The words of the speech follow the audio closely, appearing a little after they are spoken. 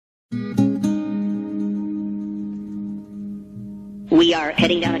We are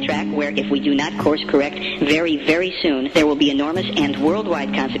heading down a track where if we do not course correct very, very soon, there will be enormous and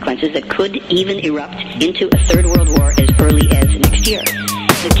worldwide consequences that could even erupt into a third world war as early as next year.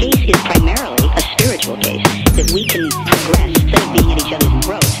 The case is primarily a spiritual case, that we can progress instead of being at each other's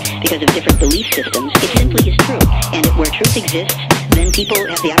throats because of different belief systems. It simply is true. And where truth exists, then people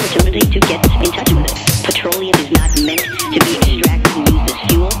have the opportunity to get in touch with it. Petroleum is not meant to be extracted and used as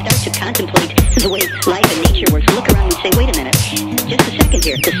fuel. Start to contemplate the way life and nature works. Look around and say, wait a minute, just a second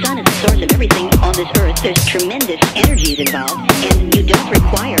here. The sun is the source of everything on this earth. There's tremendous energies involved, and you don't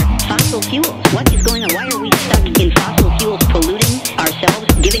require fossil fuels. What is going on? Why are we stuck in fossil fuels, polluting ourselves,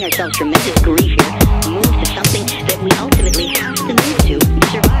 giving ourselves tremendous grief here? Move to something that we ultimately have to move to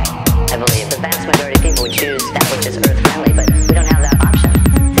survive. I believe the vast majority of people would choose that which is earth-friendly, but we don't have that option.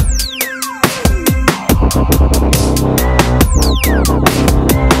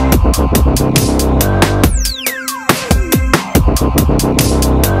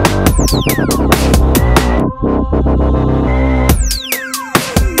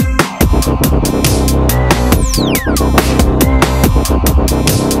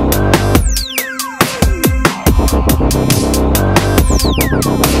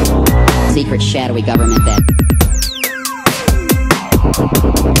 Secret shadowy government that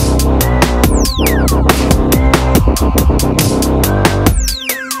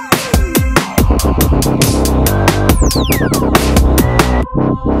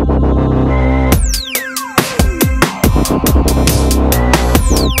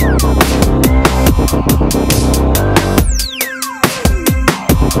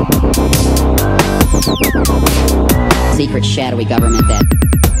secret shadowy government that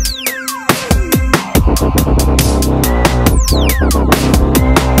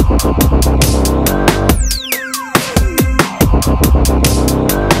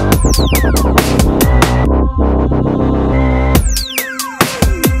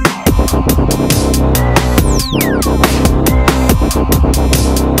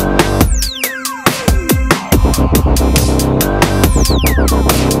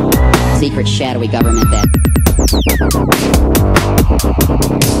secret shadowy government that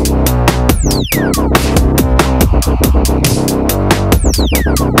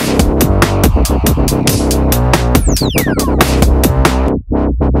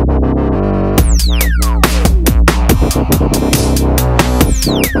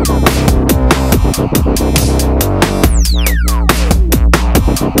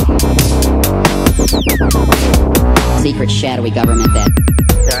secret shadowy government that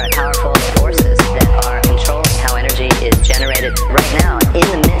There are powerful forces that are controlling how energy is generated right now in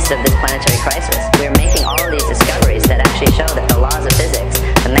the midst of this planetary crisis. We're making all of these discoveries that actually show that the laws of physics,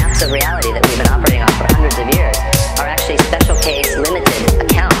 the maps of reality that we've been operating on for hundreds of years, are actually special case, limited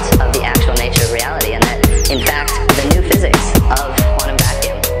accounts of the actual nature of reality, and that, in fact, the new physics of quantum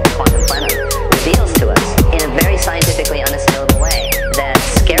vacuum, quantum plenum, reveals to us in a very scientifically unassailable way that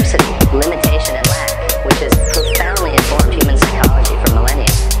scarcity, limitation, and lack, which has profoundly informed human psychology for millennia,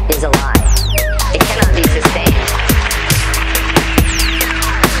 is a lie. It cannot be sustained.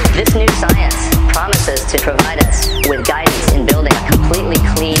 This new science promises to provide us with guidance in building a completely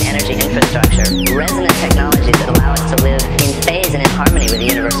clean energy infrastructure, resonant technologies that allow us to live in phase and in harmony with the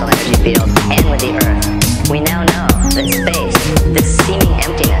universal energy field and with the Earth. We now know that space, this seeming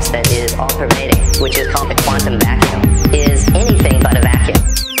emptiness that is all-pervading, which is called the quantum vacuum, is anything but a vacuum.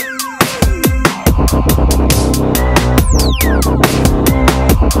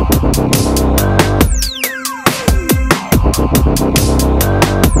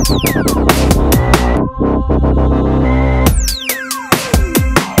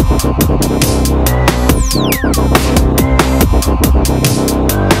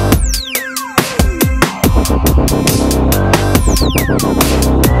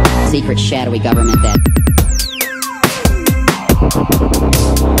 secret shadowy government that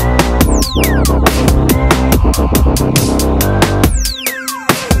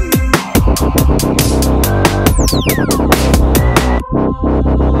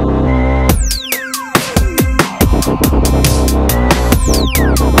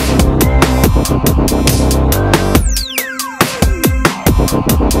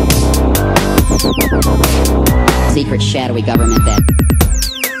secret shadowy government that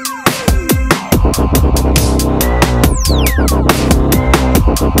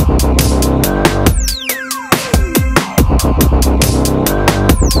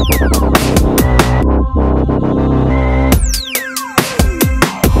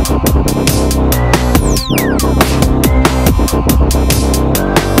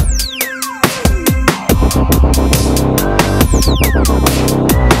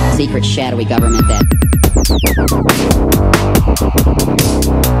secret shadowy government that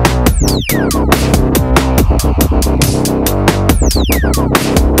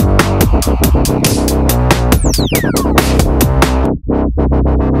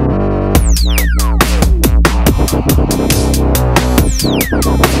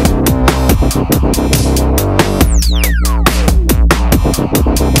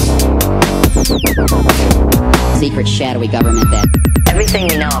secret shadowy government that everything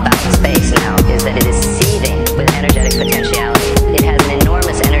we know about space now is that it is seething with energetic potentiality. It has an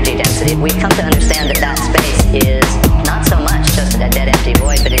enormous energy density. We've come to understand that that space is not so much just a dead empty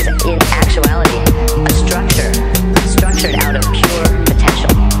void, but is in actuality a structure structured out of pure potential.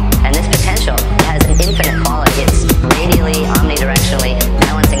 And this potential has an infinite quality. It's radially, omnidirectionally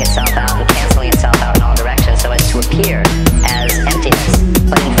balancing itself out and canceling itself out in all directions so as to appear as emptiness.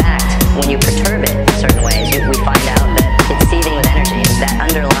 But in fact, when you perturb it in certain ways, we find out that it's seething with energy. That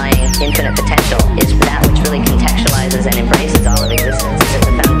underlying infinite potential is that which really contextualizes and embraces all of existence. It's at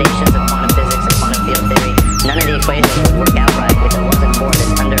the foundations of quantum physics and quantum field theory. None of the equations would work out right if it wasn't for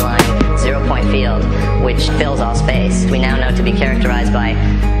this underlying zero-point field which fills all space. We now know to be characterized by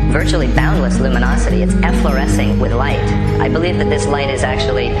virtually boundless luminosity. It's efflorescing with light. I believe that this light is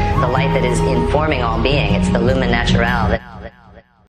actually the light that is informing all being. It's the lumen naturale that